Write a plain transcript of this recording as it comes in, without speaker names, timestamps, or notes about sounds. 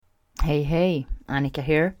Hey, Annika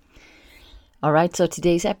here. All right, so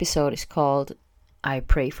today's episode is called "I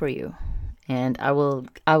Pray for You," and I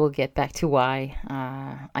will get back to why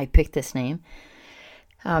I picked this name.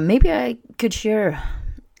 Maybe I could share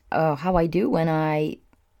how I do when I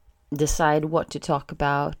decide what to talk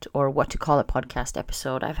about or what to call a podcast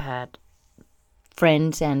episode. I've had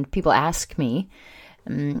friends and people ask me,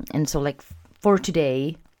 and so like for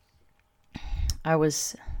today,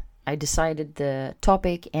 I decided the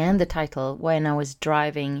topic and the title when I was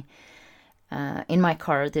driving in my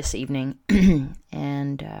car this evening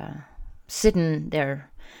and sitting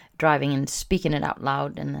there driving and speaking it out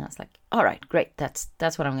loud. And I was like, all right, great. That's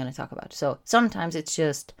what I'm going to talk about. So sometimes it's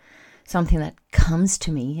just something that comes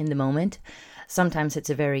to me in the moment. Sometimes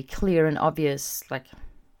it's a very clear and obvious, like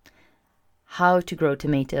how to grow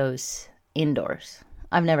tomatoes indoors.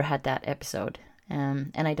 I've never had that episode,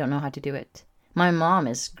 and I don't know how to do it. My mom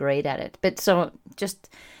is great at it, but so just,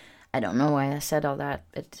 I don't know why I said all that,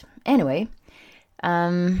 but anyway,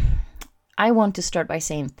 I want to start by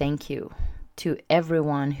saying thank you to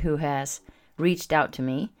everyone who has reached out to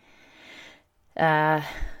me.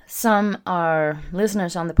 Some are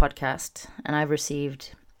listeners on the podcast, and I've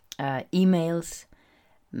received emails,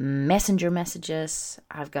 messenger messages.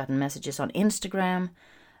 I've gotten messages on Instagram,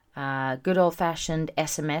 good old-fashioned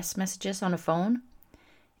SMS messages on a phone,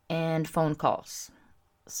 and phone calls.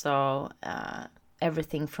 So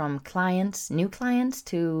everything from clients, new clients,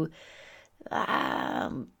 to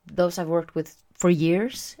those I've worked with for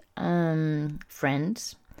years,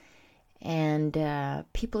 friends, and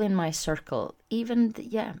people in my circle. Even,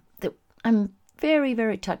 I'm very,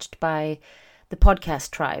 very touched by the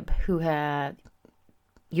podcast tribe who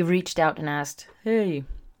you've reached out and asked, hey,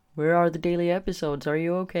 where are the daily episodes? Are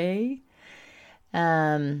you okay?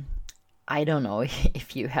 I don't know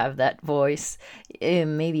if you have that voice.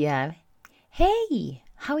 Maybe you have. Hey,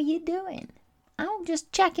 how are you doing? I'm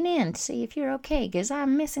just checking in to see if you're okay because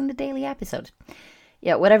I'm missing the daily episodes.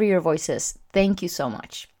 Yeah, whatever your voice is, thank you so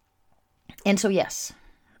much. And so, yes,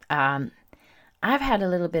 I've had a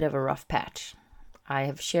little bit of a rough patch. I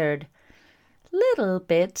have shared little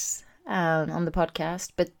bits on the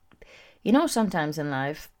podcast, but sometimes in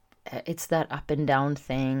life, it's that up and down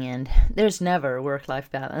thing, and there's never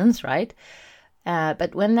work-life balance, right?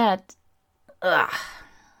 But when the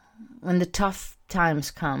tough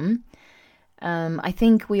times come, I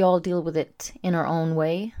think we all deal with it in our own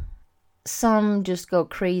way. Some just go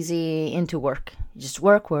crazy into work. Just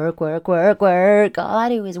work. All I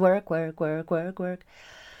do is work.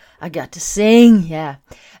 I got to sing, yeah.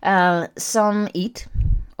 Some eat,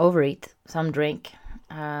 overeat. Some drink.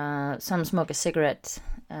 Some smoke a cigarette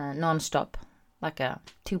non-stop, like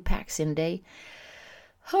 2 packs in a day.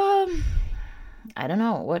 I don't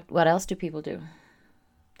know. What else do people do?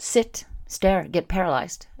 Sit, stare, get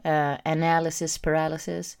paralyzed, analysis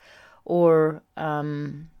paralysis, or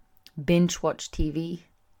binge watch TV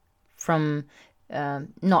from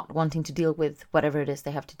not wanting to deal with whatever it is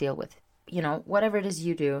they have to deal with. Whatever it is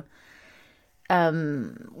you do,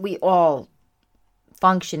 we all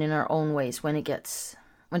function in our own ways when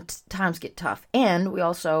times get tough. And we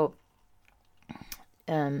also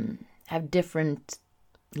have different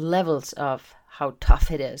levels of how tough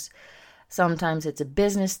it is. Sometimes it's a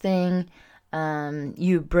business thing.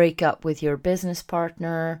 You break up with your business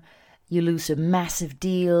partner. You lose a massive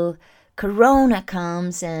deal. Corona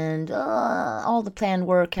comes and all the planned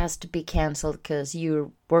work has to be canceled because you're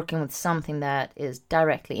working with something that is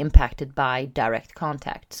directly impacted by direct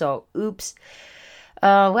contact. So, oops.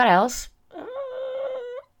 What else?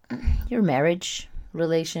 Your marriage,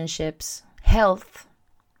 relationships, health,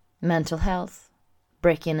 mental health,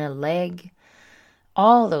 breaking a leg,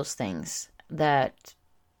 all those things that,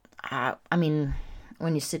 when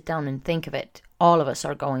you sit down and think of it, all of us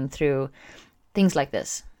are going through things like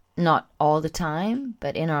this. Not all the time,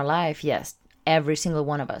 but in our life, yes, every single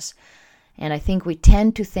one of us. And I think we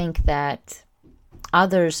tend to think that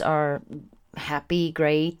others are happy,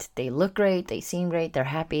 great, they look great, they seem great, they're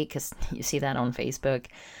happy, because you see that on Facebook.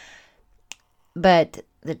 But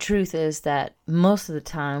the truth is that most of the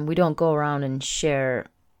time we don't go around and share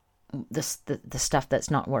the stuff that's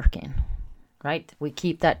not working, right? We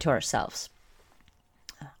keep that to ourselves.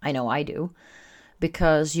 I know I do,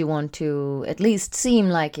 because you want to at least seem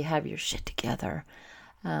like you have your shit together.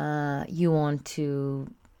 You want to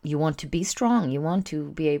be strong. You want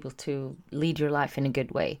to be able to lead your life in a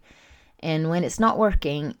good way. And when it's not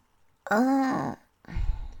working,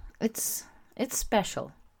 it's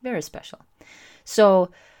special, very special. So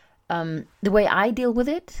the way I deal with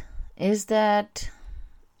it is that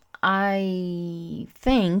I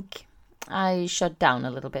think I shut down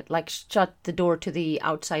a little bit, like shut the door to the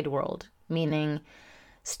outside world, meaning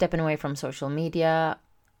stepping away from social media,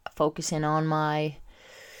 focusing on my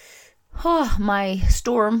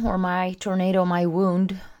storm or my tornado, my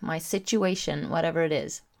wound, my situation, whatever it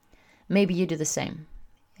is. Maybe you do the same.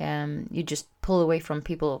 You just pull away from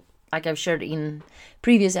people. Like I've shared in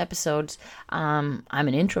previous episodes, I'm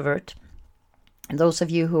an introvert. And those of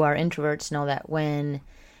you who are introverts know that when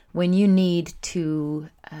you need to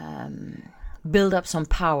build up some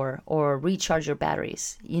power or recharge your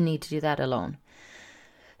batteries, you need to do that alone.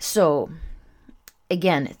 So,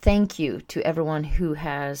 again, thank you to everyone who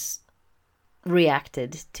has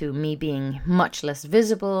reacted to me being much less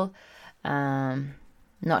visible,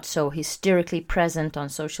 not so hysterically present on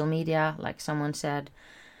social media, like someone said.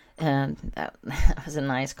 That was a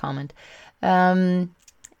nice comment. And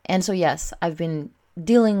so, yes, I've been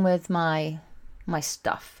dealing with my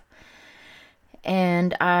stuff.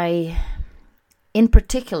 And in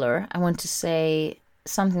particular, I want to say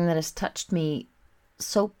something that has touched me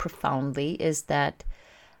so profoundly is that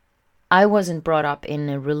I wasn't brought up in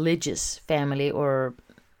a religious family or,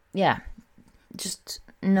 just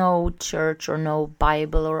no church or no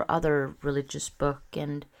Bible or other religious book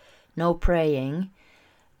and no praying.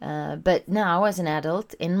 But now, as an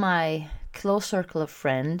adult, in my close circle of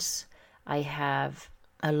friends, I have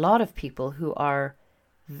a lot of people who are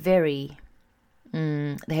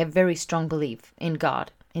they have very strong belief in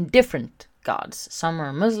God, in different gods. Some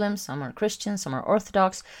are Muslims, some are Christians, some are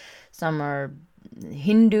Orthodox, some are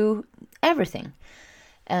Hindu, everything.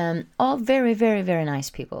 All very, very, very nice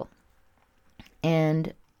people.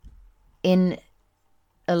 And in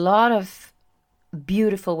a lot of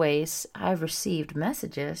beautiful ways, I've received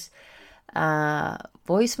messages,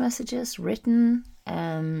 voice messages, written,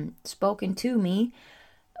 spoken to me,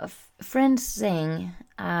 of friends saying,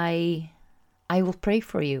 I will pray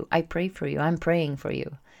for you. I pray for you. I'm praying for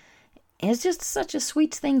you. It's just such a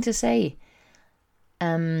sweet thing to say.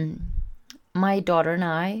 My daughter and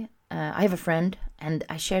I have a friend, and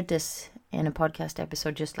I shared this in a podcast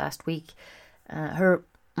episode just last week.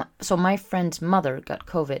 So my friend's mother got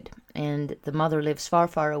COVID, and the mother lives far,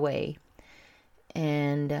 far away.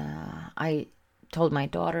 And I told my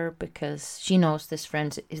daughter, because she knows this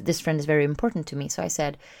friend is very important to me. So I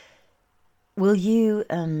said, will you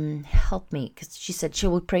help me? Because she said she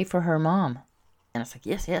will pray for her mom. And I was like,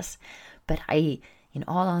 yes. But in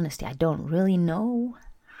all honesty, I don't really know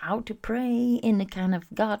how to pray in a kind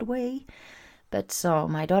of God way. But so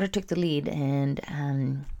my daughter took the lead,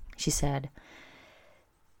 and she said,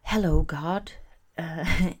 hello, God.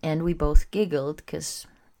 And we both giggled because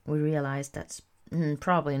we realized that's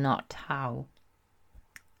probably not how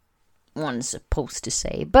one's supposed to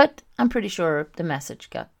say. But I'm pretty sure the message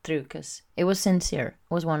got through because it was sincere.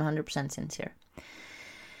 It was 100% sincere.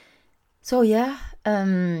 So yeah,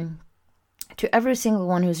 to every single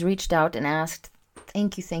one who's reached out and asked,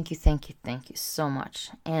 thank you so much.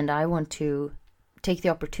 And I want to take the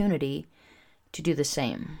opportunity to do the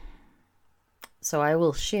same. So I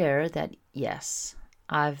will share that, yes,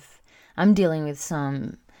 I'm dealing with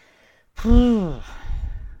some,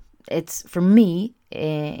 it's for me,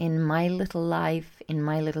 in my little life, in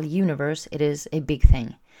my little universe, it is a big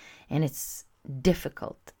thing. And it's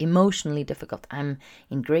difficult, emotionally difficult. I'm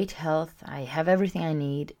in great health. I have everything I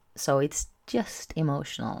need. So it's just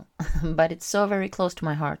emotional, but it's so very close to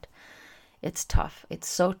my heart. It's tough. It's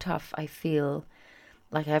so tough. I feel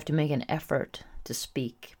like I have to make an effort to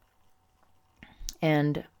speak.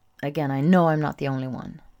 And again, I know I'm not the only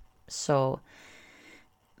one. So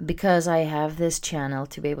because I have this channel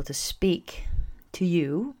to be able to speak to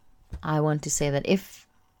you, I want to say that if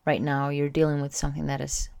right now you're dealing with something that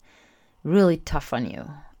is really tough on you,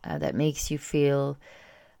 that makes you feel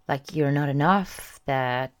like you're not enough,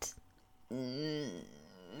 that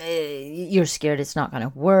you're scared it's not going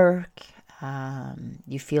to work,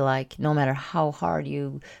 you feel like no matter how hard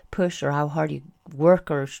you push or how hard you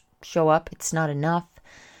work or show up, it's not enough,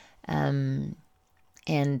 and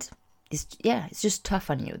it's just tough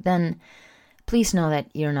on you, then please know that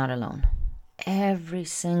you're not alone. Every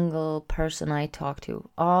single person I talk to,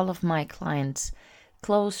 all of my clients,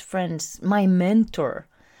 close friends, my mentor,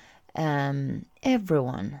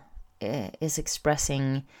 everyone is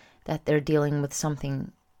expressing that they're dealing with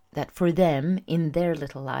something that for them in their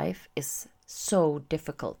little life is so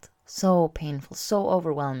difficult, so painful, so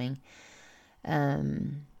overwhelming.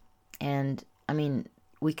 And I mean,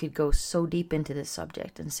 we could go so deep into this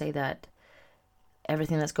subject and say that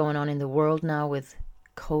everything that's going on in the world now with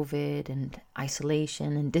COVID and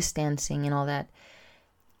isolation and distancing and all that,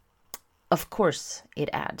 of course it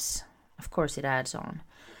adds on.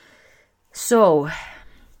 So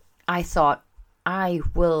I thought I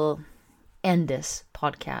will end this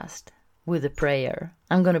podcast with a prayer.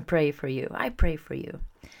 I'm going to pray for you. I pray for you.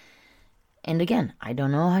 And again, I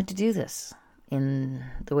don't know how to do this in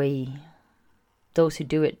the way those who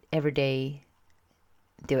do it every day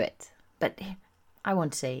do it. But I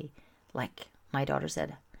want to say, like my daughter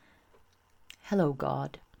said, hello,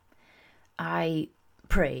 God. I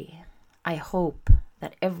pray, I hope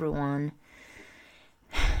that everyone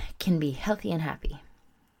can be healthy and happy.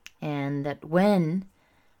 And that when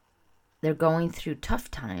they're going through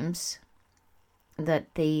tough times, that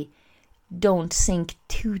they don't sink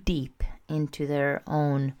too deep into their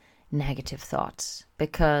own negative thoughts.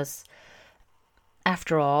 Because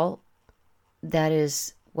after all, that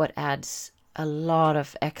is what adds a lot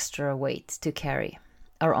of extra weight to carry.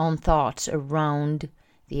 Our own thoughts around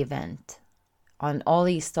the event. And all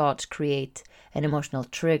these thoughts create an emotional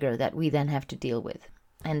trigger that we then have to deal with.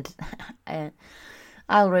 And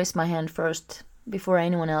I'll raise my hand first before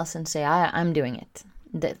anyone else and say I'm doing it.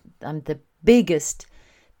 The biggest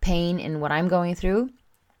pain in what I'm going through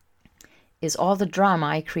is all the drama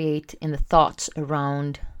I create in the thoughts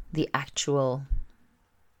around the actual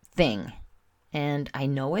thing. And I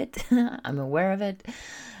know it. I'm aware of it.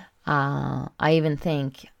 I even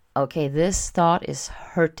think, okay, this thought is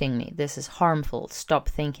hurting me. This is harmful. Stop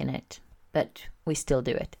thinking it. But we still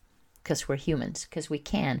do it. Because we're humans. Because we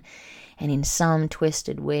can. And in some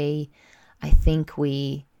twisted way, I think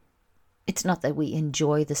it's not that we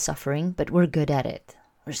enjoy the suffering, but we're good at it.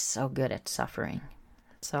 We're so good at suffering.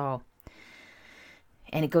 So,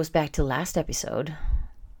 and it goes back to last episode.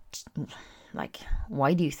 Like,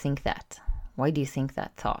 why do you think that? Why do you think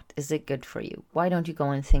that thought? Is it good for you? Why don't you go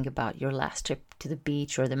and think about your last trip to the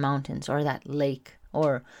beach or the mountains or that lake?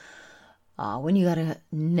 Or when you got a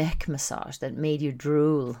neck massage that made you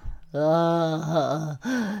drool. So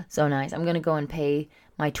nice. I'm going to go and pay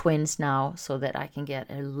my twins now so that I can get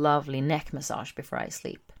a lovely neck massage before I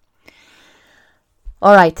sleep.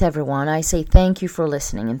 All right, everyone. I say thank you for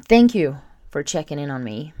listening and thank you for checking in on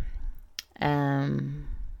me. And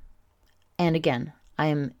again, I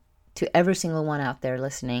am to every single one out there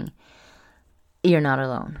listening, you're not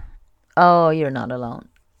alone. Oh, you're not alone.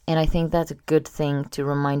 And I think that's a good thing to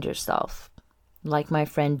remind yourself. Like my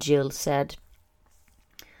friend Jill said,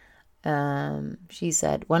 she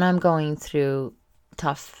said, when I'm going through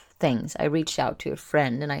tough things, I reach out to a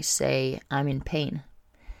friend and I say, I'm in pain.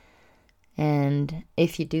 And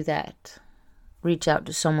if you do that, reach out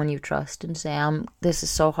to someone you trust and say, this is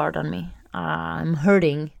so hard on me. I'm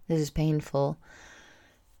hurting. This is painful.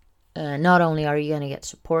 Not only are you going to get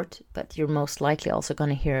support, but you're most likely also going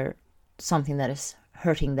to hear something that is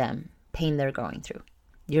hurting them, pain they're going through.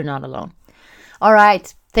 You're not alone. All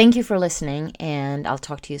right. Thank you for listening, and I'll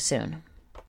talk to you soon.